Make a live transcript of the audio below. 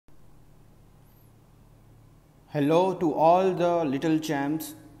Hello to all the little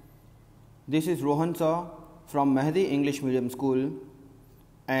champs. This is Rohan sir from Mehdi English Medium School,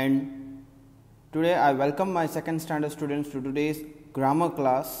 and today I welcome my second standard students to today's grammar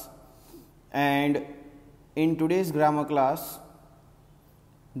class. And in today's grammar class,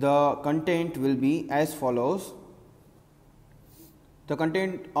 the content will be as follows. The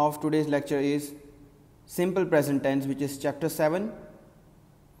content of today's lecture is simple present tense, which is chapter 7,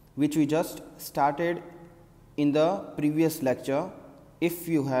 which we just started in the previous lecture. If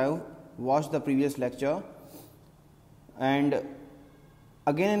you have watched the previous lecture, and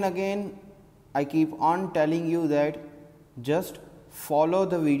again I keep on telling you that just follow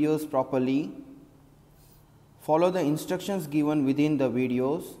the videos properly, follow the instructions given within the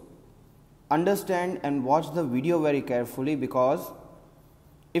videos, understand and watch the video very carefully, because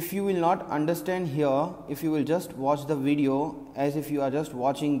if you will not understand here, if you will just watch the video as if you are just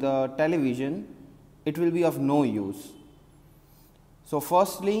watching the television, it will be of no use. So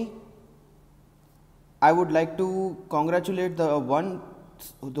firstly, I would like to congratulate those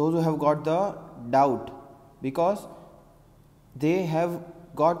who have got the doubt, because they have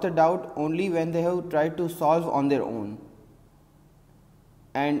got the doubt only when they have tried to solve on their own.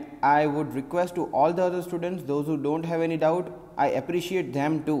 And I would request to all the other students, those who don't have any doubt, I appreciate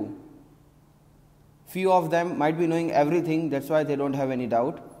them too. Few of them might be knowing everything, that's why they don't have any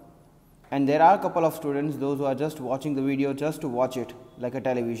doubt. And there are a couple of students, those who are just watching the video just to watch it like a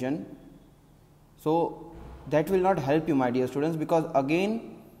television. So that will not help you, my dear students, because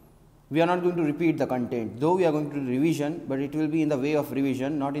again we are not going to repeat the content, though we are going to do revision, but it will be in the way of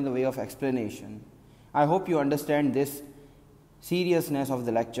revision, not in the way of explanation. I hope you understand this seriousness of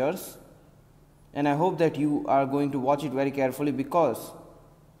the lectures, and I hope that you are going to watch it very carefully. Because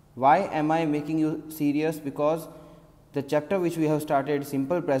why am I making you serious? Because the chapter which we have started,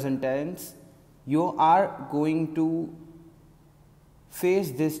 simple present tense, you are going to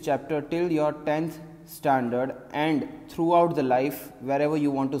face this chapter till your 10th standard and throughout the life wherever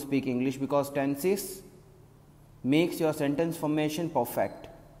you want to speak English, because tenses makes your sentence formation perfect.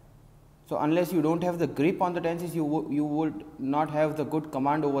 So unless you don't have the grip on the tenses, you would not have the good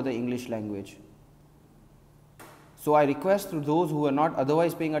command over the English language. So I request to those who are not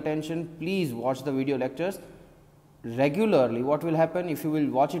otherwise paying attention, please watch the video lectures regularly. What will happen if you will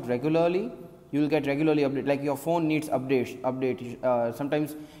watch it regularly? You will get regularly update. Like your phone needs update.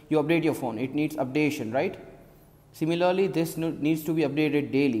 Sometimes you update your phone, it needs updation, right? Similarly, this needs to be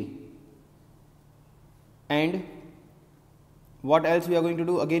updated daily. And what else we are going to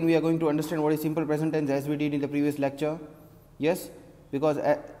do? Again, we are going to understand what is simple present tense, as we did in the previous lecture. Yes, because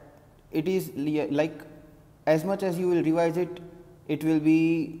it is like, as much as you will revise it, it will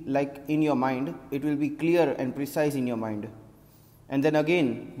be like in your mind, it will be clear and precise in your mind. And then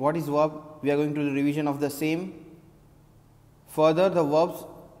again, what is verb? We are going to do revision of the same. Further, the verbs,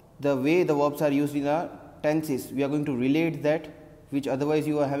 the way the verbs are used in the tenses, we are going to relate that, which otherwise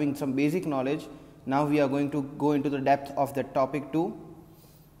you are having some basic knowledge. Now we are going to go into the depth of that topic to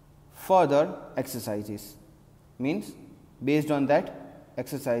further exercises. Means based on that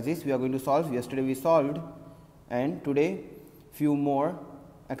exercises we are going to solve. Yesterday we solved, and today few more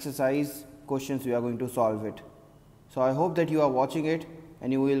exercise questions we are going to solve it. So I hope that you are watching it,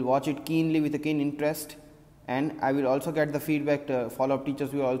 and you will watch it keenly with a keen interest, and I will also get the feedback. Follow-up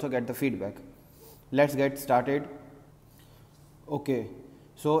teachers will also get the feedback. Let's get started. Okay,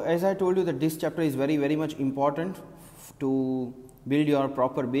 so as I told you that this chapter is very much important to build your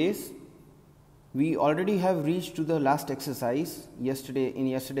proper base. We already have reached to the last exercise in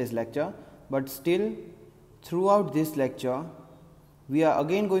yesterday's lecture, but still throughout this lecture we are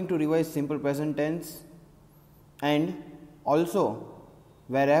again going to revise simple present tense, and also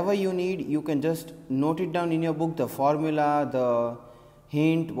wherever you need, you can just note it down in your book, the formula, the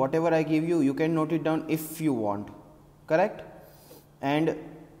hint, whatever I give you, you can note it down if you want. Correct? And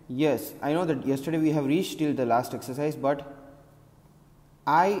yes, I know that yesterday we have reached till the last exercise, but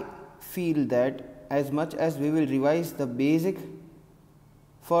I feel that as much as we will revise the basic,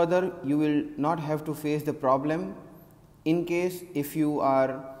 further you will not have to face the problem in case if you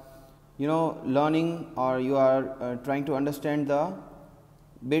are learning, or you are trying to understand the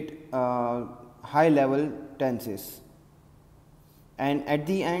bit high level tenses. And at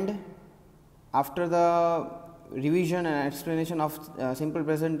the end, after the revision and explanation of simple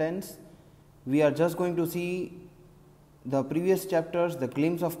present tense, we are just going to see the previous chapters, the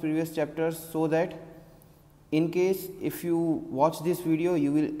glimpse of previous chapters, so that in case if you watch this video,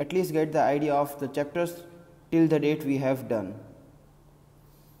 you will at least get the idea of the chapters till the date we have done.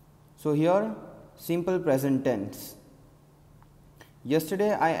 So here, simple present tense.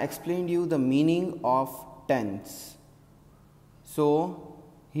 Yesterday I explained you the meaning of tense. So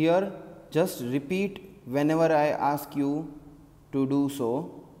here just repeat whenever I ask you to do so.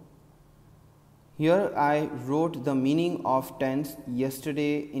 Here I wrote the meaning of tense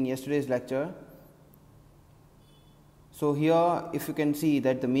in yesterday's lecture. So here if you can see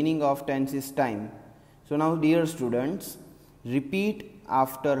that the meaning of tense is time. So now dear students, repeat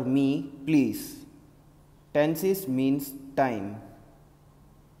after me please. Tenses means time.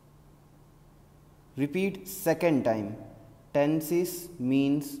 Repeat second time. Tenses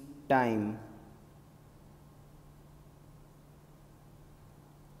means time.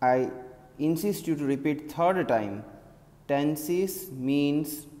 I insist you to repeat third time. Tenses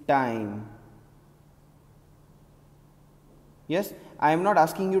means time. Yes, I am not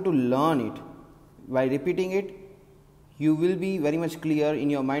asking you to learn it. By repeating it, you will be very much clear in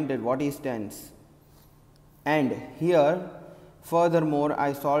your mind that what is tense. And here, furthermore,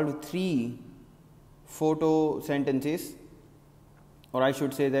 I solved 3 photo sentences, or I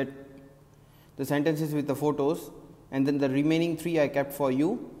should say that the sentences with the photos, and then the remaining 3 I kept for you.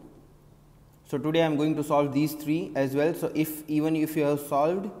 So today I am going to solve these 3 as well. So even if you have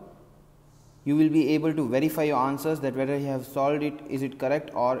solved, you will be able to verify your answers that whether you have solved it, is it correct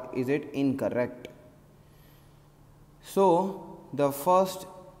or is it incorrect. So the first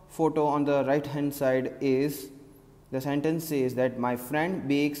photo on the right hand side is, the sentence says that my friend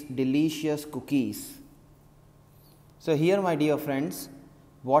bakes delicious cookies. So here my dear friends,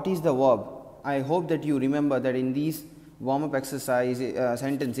 what is the verb? I hope that you remember that in these warm up exercise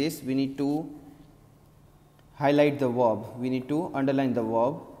sentences we need to highlight the verb, we need to underline the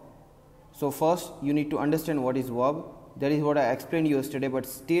verb. So first you need to understand what is verb. That is what I explained yesterday, but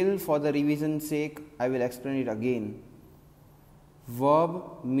still for the revision sake I will explain it again.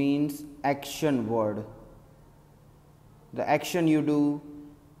 Verb means action word. The action you do,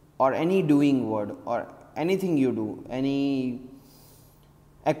 or any doing word, or anything you do, any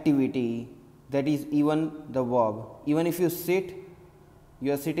activity, that is even the verb. Even if you sit,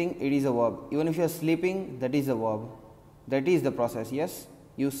 you are sitting, it is a verb. Even if you are sleeping, that is a verb. That is the process. Yes,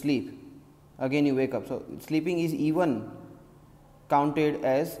 you sleep, again you wake up. So sleeping is even counted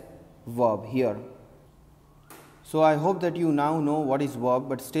as verb here. So I hope that you now know what is verb,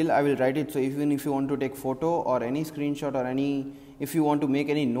 but still I will write it. So even if you want to take photo or any screenshot or if you want to make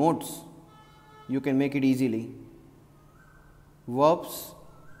any notes, you can make it easily. Verbs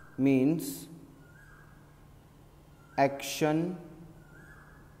means action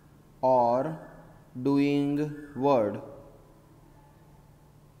or doing word.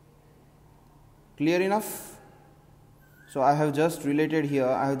 Clear enough? So I have just related here,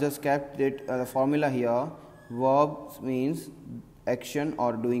 I have just kept it the formula here. Verbs means action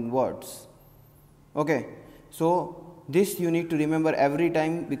or doing words. Okay, so this you need to remember every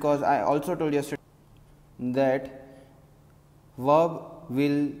time, because I also told yesterday that verb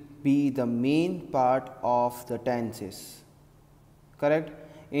will be the main part of the tenses. Correct?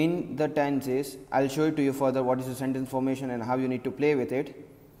 In the tenses, I will show it to you further what is the sentence formation and how you need to play with it.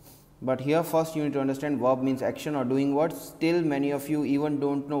 But here first you need to understand verb means action or doing words. Still many of you even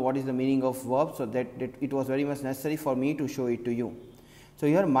don't know what is the meaning of verb, so that it was very much necessary for me to show it to you. So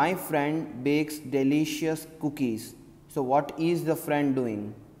here my friend bakes delicious cookies. So what is the friend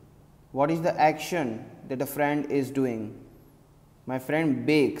doing? What is the action that the friend is doing? My friend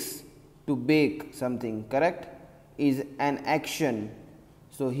bakes. To bake something, correct, is an action.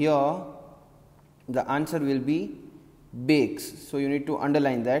 So here the answer will be bakes. So you need to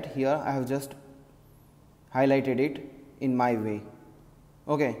underline that. Here I have just highlighted it in my way.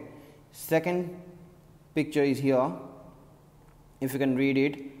 Okay, second picture is here. If you can read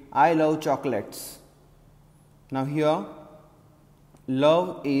it, I love chocolates. Now here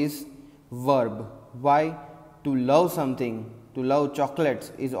love is verb. Why? To love something, to love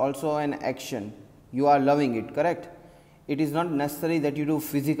chocolates is also an action. You are loving it, correct? It is not necessary that you do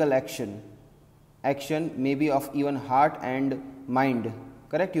physical action. Action may be of even heart and mind,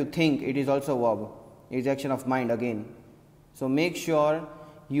 correct? You think, it is also verb. It is action of mind again. So make sure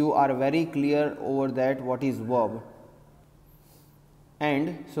you are very clear over that what is verb.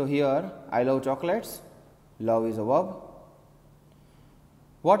 And so here I love chocolates, love is a verb.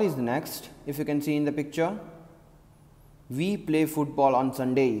 What is next? If you can see in the picture, we play football on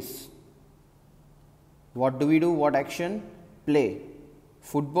Sundays. What do we do? What action? Play.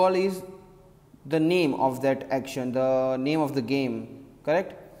 Football is the name of that action, the name of the game,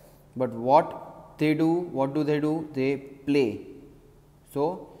 correct? But what they do, what do? They play.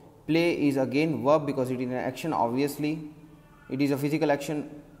 So play is again verb because it is an action, obviously. It is a physical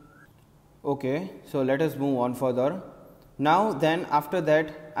action. Okay, so let us move on further. Now then after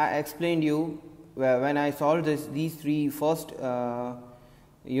that I explained you when I solved these three first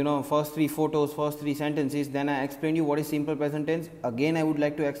first three photos, first three sentences, then I explained you what is simple present tense. Again I would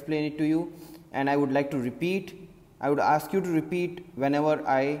like to explain it to you, and I would like to repeat. I would ask you to repeat whenever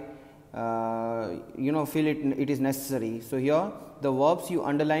I feel it is necessary. So here the verbs you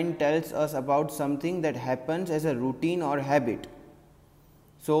underline tells us about something that happens as a routine or habit.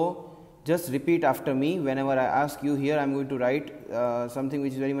 So just repeat after me whenever I ask you. Here I am going to write something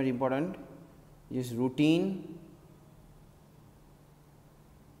which is very much important. Just routine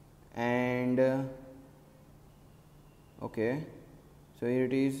and okay, so here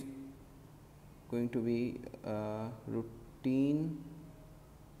it is going to be routine.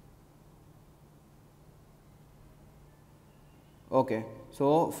 Okay,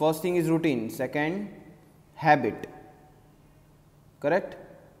 so first thing is routine, second habit, correct,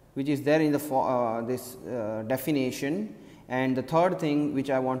 which is there in the this definition, and the third thing which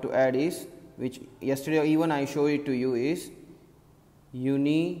I want to add is, which yesterday even I showed it to you, is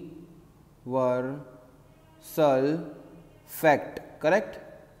universal fact, correct.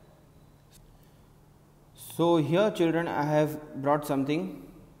 So here children, I have brought something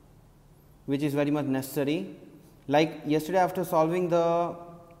which is very much necessary. Like yesterday after solving the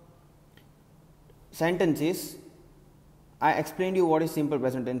sentences, I explained you what is simple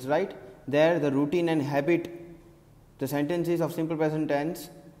present tense, right? There the routine and habit, the sentences of simple present tense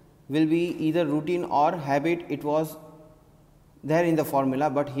will be either routine or habit. It was there in the formula,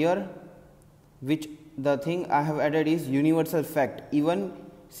 but here which the thing I have added is universal fact. Even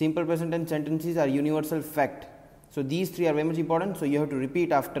simple present tense sentences are universal fact. So these three are very much important. So you have to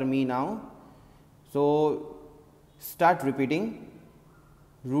repeat after me now. So start repeating: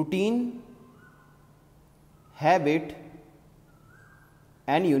 routine, habit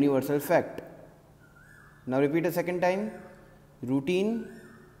and universal fact. Now repeat a second time: routine,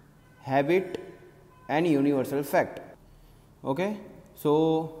 habit and universal fact. Okay,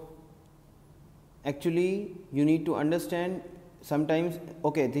 so actually you need to understand sometimes,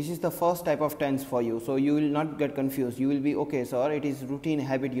 okay, this is the first type of tense for you, so you will not get confused. You will be, okay sir, it is routine,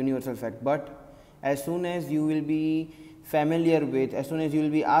 habit, universal fact. But as soon as you will be familiar with, as soon as you will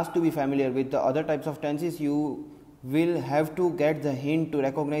be asked to be familiar with the other types of tenses, you will have to get the hint to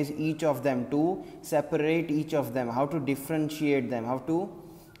recognize each of them, to separate each of them, how to differentiate them, how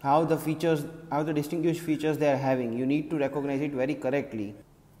the features, how the distinguished features they are having. You need to recognize it very correctly.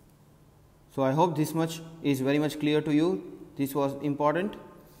 So I hope this much is very much clear to you. This was important.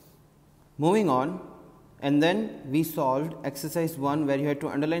 Moving on, and then we solved exercise 1, where you had to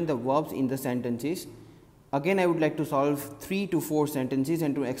underline the verbs in the sentences. Again I would like to solve 3 to 4 sentences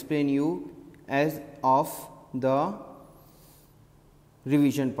and to explain you as of the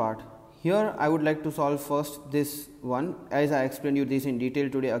revision part. Here I would like to solve first this one, as I explained you this in detail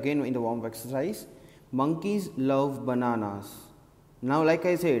today again in the warm-up exercise. Monkeys love bananas. Now like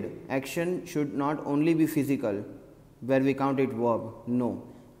I said, action should not only be physical where we count it verb. No,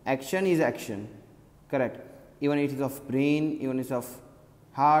 action is action, correct. Even it is of brain, even it is of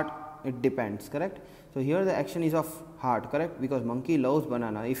heart, it depends, correct. So here the action is of heart, correct, because monkey loves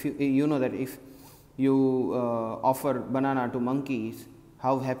banana. If you know that if you offer banana to monkeys,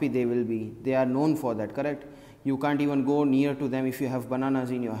 how happy they will be. They are known for that, correct. You can't even go near to them if you have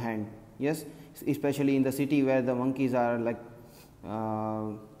bananas in your hand. Yes, especially in the city where the monkeys are like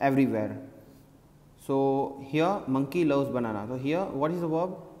everywhere. So here monkey loves banana. So here what is the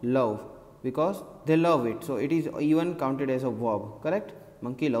verb? Love, because they love it. So it is even counted as a verb, correct.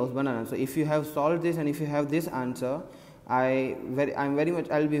 Monkey loves banana. So if you have solved this and if you have this answer, I'll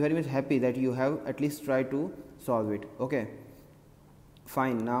be very much happy that you have at least tried to solve it. Okay,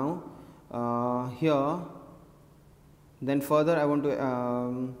 fine. Now here then further I want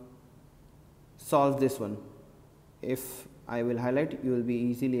to solve this one. If I will highlight, you will be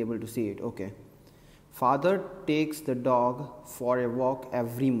easily able to see it. Okay, father takes the dog for a walk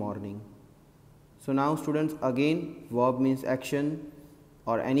every morning. So now students, again verb means action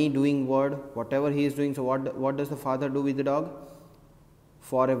or any doing word, whatever he is doing. So what does the father do with the dog?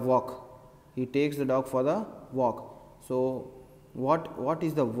 For a walk. He takes the dog for the walk. So what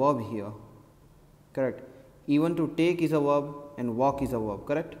is the verb here? Correct. Even to take is a verb and walk is a verb,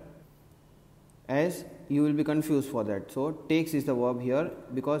 correct. As you will be confused for that. So takes is the verb here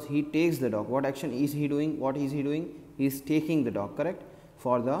because he takes the dog. What action is he doing? What is he doing? He is taking the dog, correct,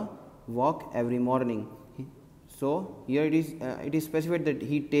 for the walk every morning. So here it is specified that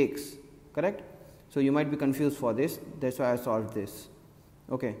he takes, correct. So you might be confused for this. That's why I solved this.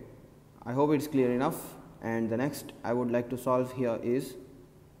 Okay, I hope it's clear enough. And the next I would like to solve here is,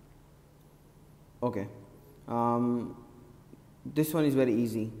 okay, this one is very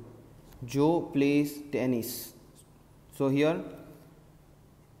easy. Joe plays tennis. So here,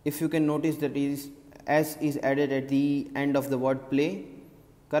 if you can notice that is s is added at the end of the word play,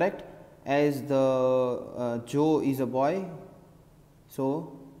 correct? As the Joe is a boy,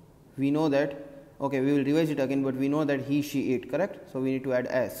 so we know that, okay, we will revise it again, but we know that he, she, it, correct? So we need to add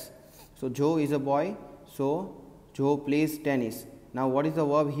s. So Joe is a boy, so Joe plays tennis. Now what is the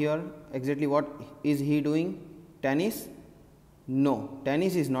verb here? Exactly what is he doing? Tennis? No,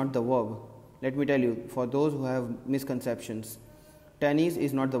 tennis is not the verb. Let me tell you, for those who have misconceptions, tennis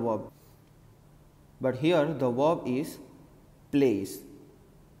is not the verb. But here the verb is plays.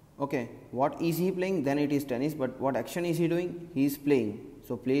 Okay, what is he playing? Then it is tennis, but what action is he doing? He is playing.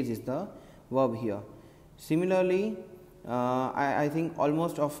 So plays is the verb here. Similarly, I think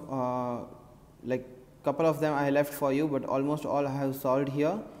almost of like couple of them I left for you, but almost all I have solved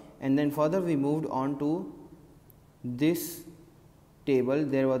here. And then further we moved on to this table.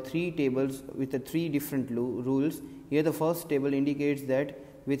 There were 3 tables with the 3 different rules. Here the first table indicates that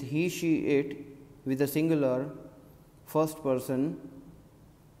with he, she, it, with the singular first person,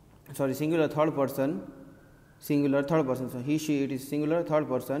 sorry, singular third person, singular third person. So he, she, it is singular third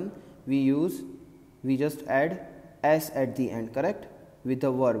person. We just add s at the end, correct, with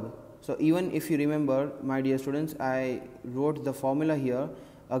the verb. So even if you remember, my dear students, I wrote the formula here.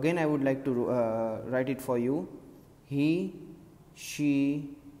 Again, I would like to write it for you. He, she,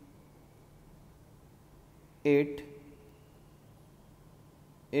 it.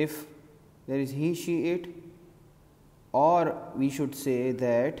 If there is he, she, it, or we should say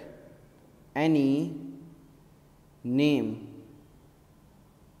that any name,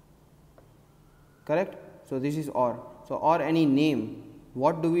 correct? So this is or. So or any name.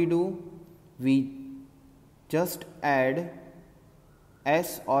 What do? We just add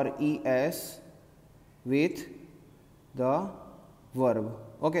s or es with the verb.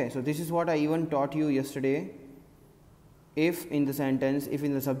 Okay, so this is what I even taught you yesterday. If in the sentence, if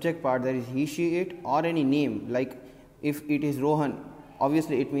in the subject part there is he, she, it, or any name, like if it is Rohan,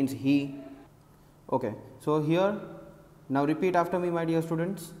 obviously it means he. Okay, so here, now repeat after me, my dear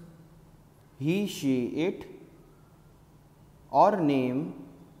students. He, she, it, or name,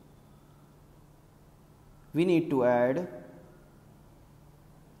 we need to add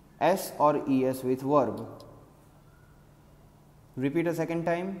s or es with verb. Repeat a second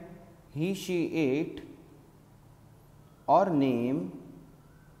time. He, she, it, or name,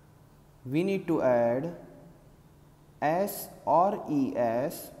 we need to add s or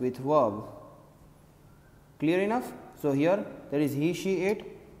es with verb. Clear enough? So here there is he, she,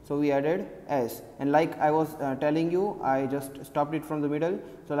 it, so we added s, and like I was telling you, I just stopped it from the middle.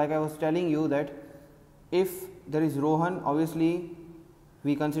 So like I was telling you that if there is Rohan, obviously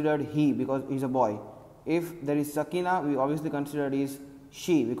we considered he because he is a boy. If there is Sakina, we obviously considered is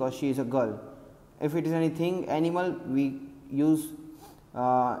she because she is a girl. If it is anything animal, we use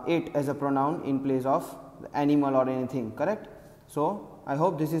it as a pronoun in place of the animal or anything, correct? So I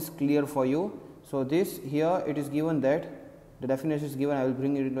hope this is clear for you. So this here it is given that the definition is given. I will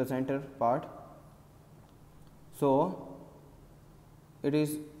bring it into the center part. So it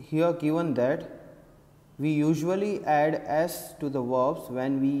is here given that we usually add s to the verbs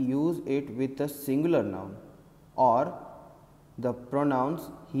when we use it with the singular noun or the pronouns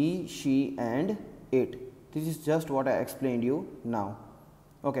he, she, and it. This is just what I explained you now.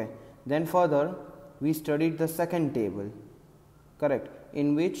 Okay. Then further we studied the second table, correct,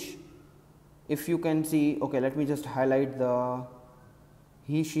 in which if you can see, okay, let me just highlight the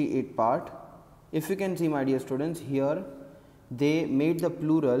he, she, it part. If you can see, my dear students, here they made the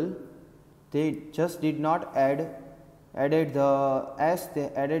plural. They just did not added the s, they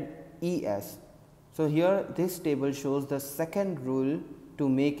added es. So here this table shows the second rule to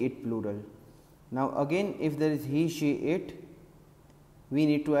make it plural. Now again, if there is he, she, it, we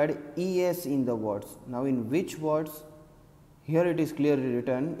need to add es in the words. Now in which words? Here it is clearly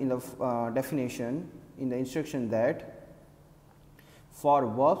written in the definition, in the instruction, that for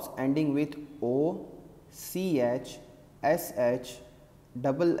verbs ending with o, ch, sh,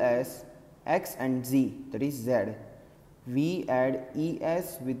 double s, x and z, that is z, we add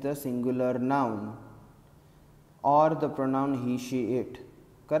es with the singular noun or the pronoun he, she, it,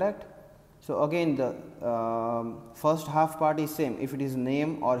 correct? So again the first half part is same if it is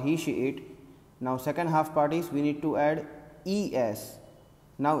name or he, she, it. Now second half part is we need to add es.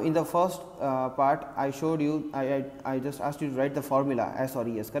 Now in the first part I showed you, I just asked you to write the formula s or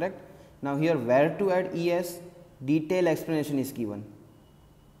es, correct? Now here where to add es, detailed explanation is given.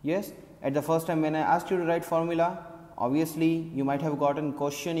 Yes, at the first time when I asked you to write formula, obviously you might have gotten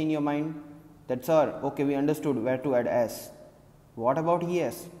question in your mind that, sir, okay, we understood where to add s. What about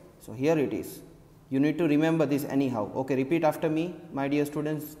es? So here it is. You need to remember this anyhow. Okay, repeat after me, my dear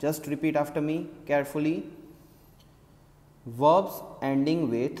students. Just repeat after me carefully. Verbs ending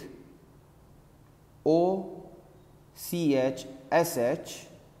with O, CH, SH,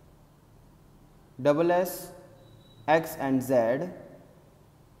 double S, X and Z.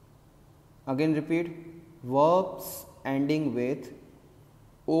 Again repeat. Verbs ending with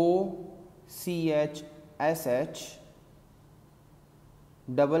O, CH, SH,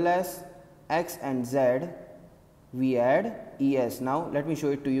 double S, X and Z, we add ES. Now let me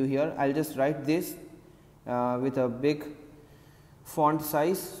show it to you here. I'll just write this with a big font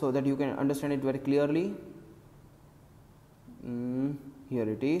size so that you can understand it very clearly. Here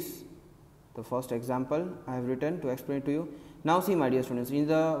it is, the first example I have written to explain it to you. Now see, my dear students, in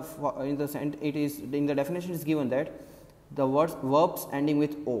the definition is given that the verbs ending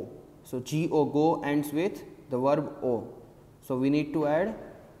with O. So go ends with the verb O. So we need to add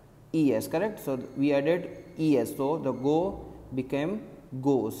ES, correct? So we added ES. So the go became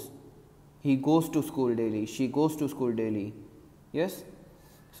goes. He goes to school daily. She goes to school daily. Yes.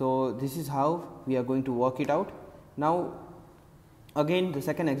 So this is how we are going to work it out. Now again the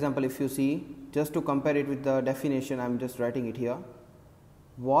second example, if you see, just to compare it with the definition, I am just writing it here.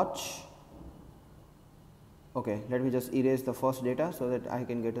 Watch. Okay, let me just erase the first data so that I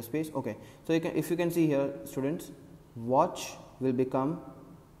can get a space. Okay, so if you can see here, students, watch will become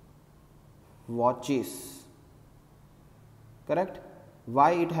watches, correct?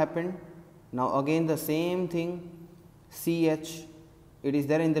 Why it happened? Now again the same thing, CH, it is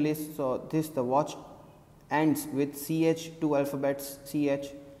there in the list. So this, the watch ends with CH, two alphabets CH,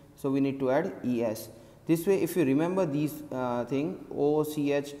 so we need to add ES. This way, if you remember these thing, O,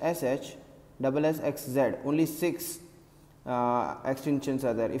 CH, SH, double S, X, Z, only 6 extensions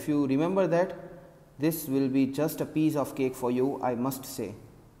are there. If you remember that, this will be just a piece of cake for you, I must say.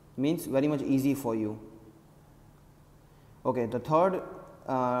 Means very much easy for you. Okay, the third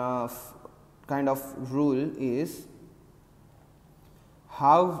kind of rule is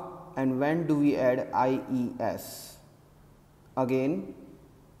how and when do we add IES. Again,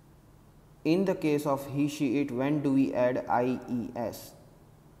 in the case of he, she, it, when do we add IES?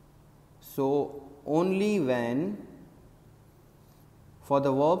 So only when, for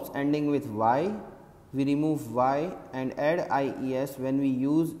the verbs ending with Y, we remove Y and add IES when we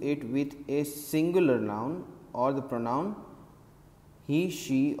use it with a singular noun or the pronoun he,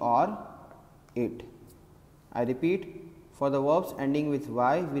 she or it. I repeat, for the verbs ending with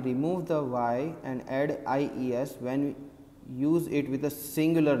Y, we remove the Y and add IES when we use it with a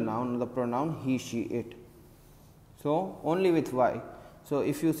singular noun or the pronoun he, she, it. So only with Y. So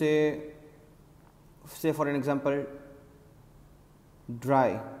if you say for an example,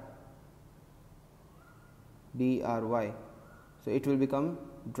 dry, D-R-Y, so it will become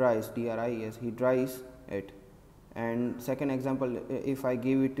dries, D-R-I-E-S, he dries it. And second example, if I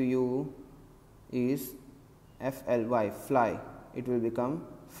give it to you, is F-L-Y, fly, it will become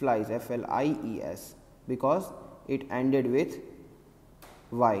flies, F-L-I-E-S, because it ended with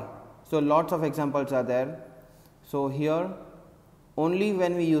Y. So lots of examples are there. So here only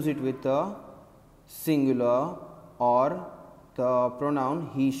when we use it with the singular or the pronoun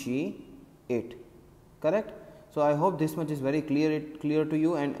he, she, it, correct? So I hope this much is very clear to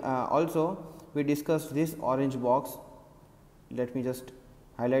you. And also we discussed this orange box. Let me just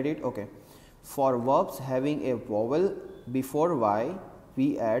highlight it. Okay, for verbs having a vowel before Y,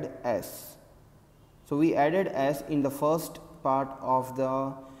 we add S. So we added S in the first part of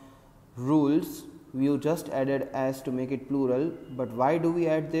the rules. We just added S to make it plural. But why do we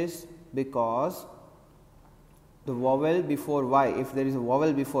add this? Because the vowel before Y, if there is a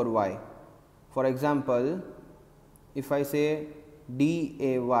vowel before Y, for example, if I say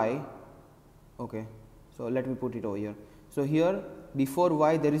D-A-Y, okay, so let me put it over here. So here before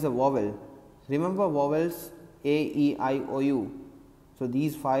Y there is a vowel. Remember vowels A, E, I, O, U. So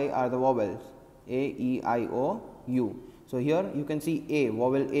these 5 are the vowels A, E, I, O, U. So here you can see A,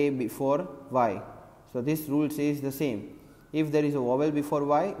 vowel A before Y. So this rule says the same. If there is a vowel before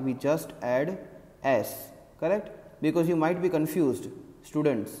Y, we just add S, correct? Because you might be confused,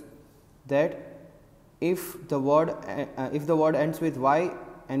 students, that if the word ends with Y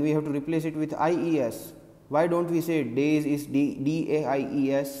and we have to replace it with IES, why don't we say days is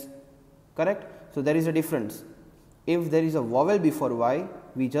D-A-I-E-S, correct? So there is a difference. If there is a vowel before Y,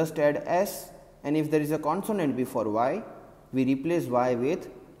 we just add S, and if there is a consonant before Y, we replace Y with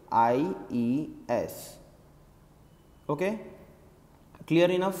IES. Okay, clear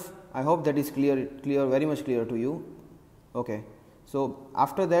enough? I hope that is clear, very much clear to you. Okay, so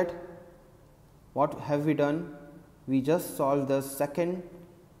after that, what have we done? We just solved the second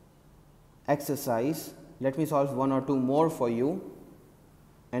exercise. Let me solve one or two more for you,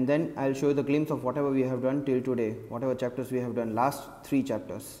 and then I'll show you the glimpse of whatever we have done till today, whatever chapters we have done, last 3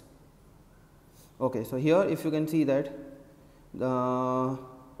 chapters. Okay, so here if you can see that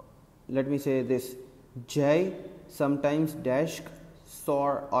let me say this: Jai sometimes dash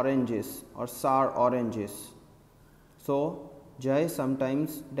sour oranges or sour oranges. So Jai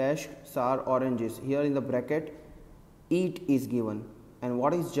sometimes dash sour oranges. Here in the bracket eat is given, and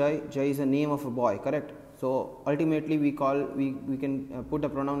what is Jai? Jai is a name of a boy, correct? So ultimately we can put a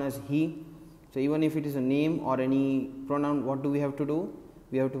pronoun as he. So even if it is a name or any pronoun, what do we have to do?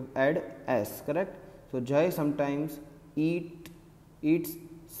 We have to add s, correct? So Jai sometimes eats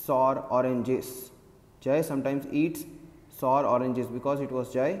sour oranges. Jai sometimes eats sour oranges. Because it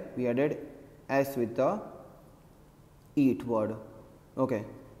was Jai, we added s with the eat word. Okay,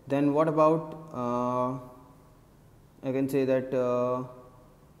 then what about I can say that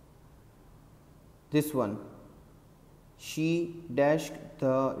this one: she dashed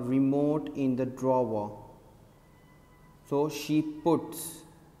the remote in the drawer. So she puts,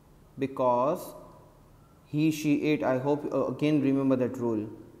 because he she ate. I hope again remember that rule: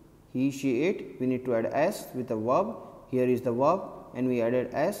 he she ate, we need to add s with the verb. Here is the verb and we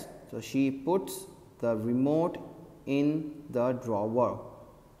added s. So she puts the remote in the drawer.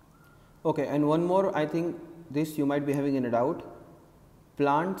 Okay, and one more, I think this you might be having in a doubt: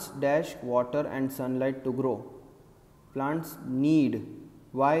 plants dash water and sunlight to grow. Plants need.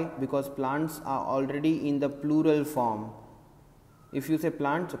 Why? Because plants are already in the plural form. If you say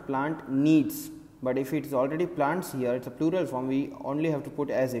plants, plant needs, but if it's already plants here, it's a plural form, we only have to put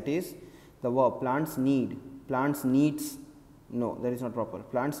as it is the verb. Plants need. Plants needs. No, that is not proper.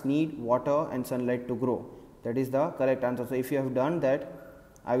 Plants need water and sunlight to grow. That is the correct answer. So if you have done that,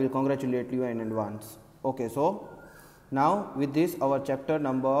 I will congratulate you in advance. Okay, so now with this our chapter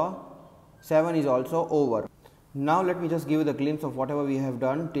number 7 is also over. Now let me just give you the glimpse of whatever we have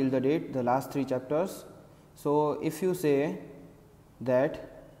done till the date, the last 3 chapters. So if you say that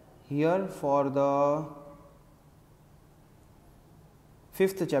here for the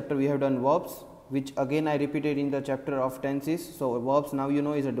 5th chapter we have done verbs, which again I repeated in the chapter of tenses. So verbs, now you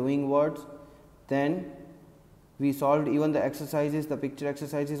know, is a doing words. Then we solved even the exercises, the picture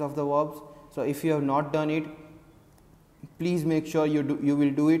exercises of the verbs. So if you have not done it, please make sure you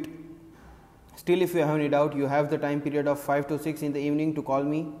will do it. Still, if you have any doubt, you have the time period of 5 to 6 in the evening to call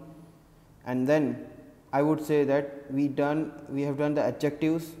me. And then I would say that we have done the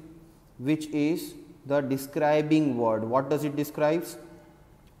adjectives, which is the describing word. What does it describes?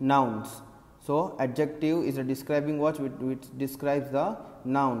 Nouns. So adjective is a describing word which describes the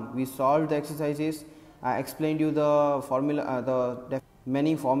noun. We solved the exercises. I explained you the formula,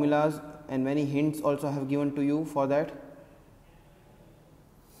 many formulas and many hints also have given to you for that.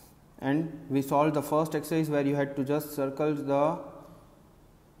 And we solved the first exercise where you had to just circle the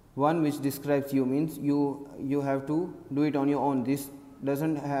one which describes you, means you have to do it on your own. This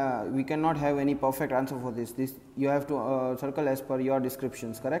doesn't have, we cannot have any perfect answer for this. This you have to circle as per your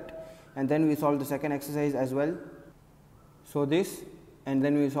descriptions, correct? And then we solved the second exercise as well. So this, and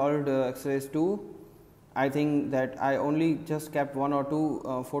then we solved exercise 2. I think that I only just kept 1 or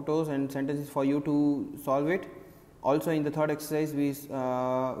 2 photos and sentences for you to solve it. Also in the third exercise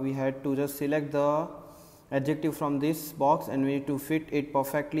we had to just select the adjective from this box and we need to fit it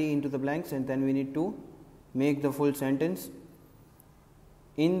perfectly into the blanks, and then we need to make the full sentence.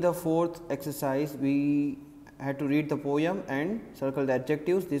 In the fourth exercise we had to read the poem and circle the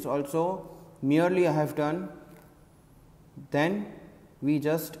adjectives. This also merely I have done. Then we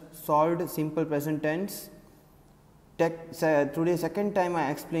just solved simple present tense. Today second time I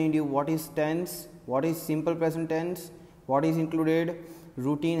explained you what is tense, what is simple present tense, what is included,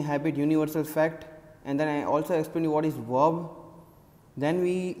 routine, habit, universal fact, and then I also explained you what is verb. Then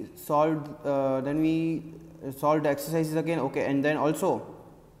we solved the exercises again. Okay, and then also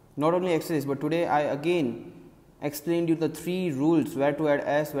not only exercise, but today I again explained you the 3 rules: where to add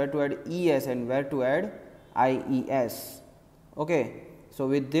s, where to add es, and where to add ies. Okay, so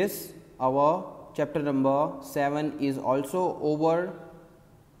with this our chapter number 7 is also over.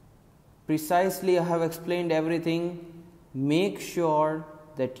 Precisely I have explained everything. Make sure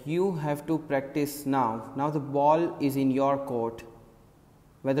that you have to practice now. Now the ball is in your court.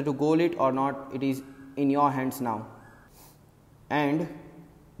 Whether to goal it or not, it is in your hands now. And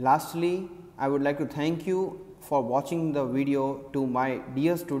lastly, I would like to thank you for watching the video, to my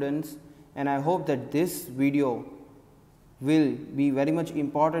dear students, and I hope that this video will be very much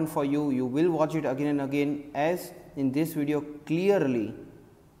important for you. You will watch it again and again, as in this video clearly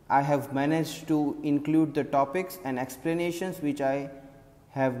I have managed to include the topics and explanations which I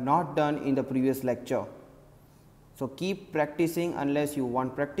have not done in the previous lecture. So keep practicing. Unless you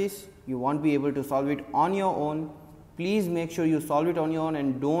want practice, you won't be able to solve it on your own. Please make sure you solve it on your own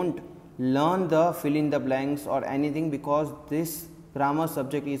and don't learn the fill in the blanks or anything, because this grammar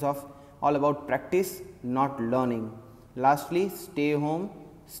subject is all about practice, not learning. Lastly, stay home,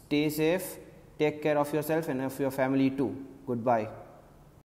 stay safe, take care of yourself and of your family too. Goodbye.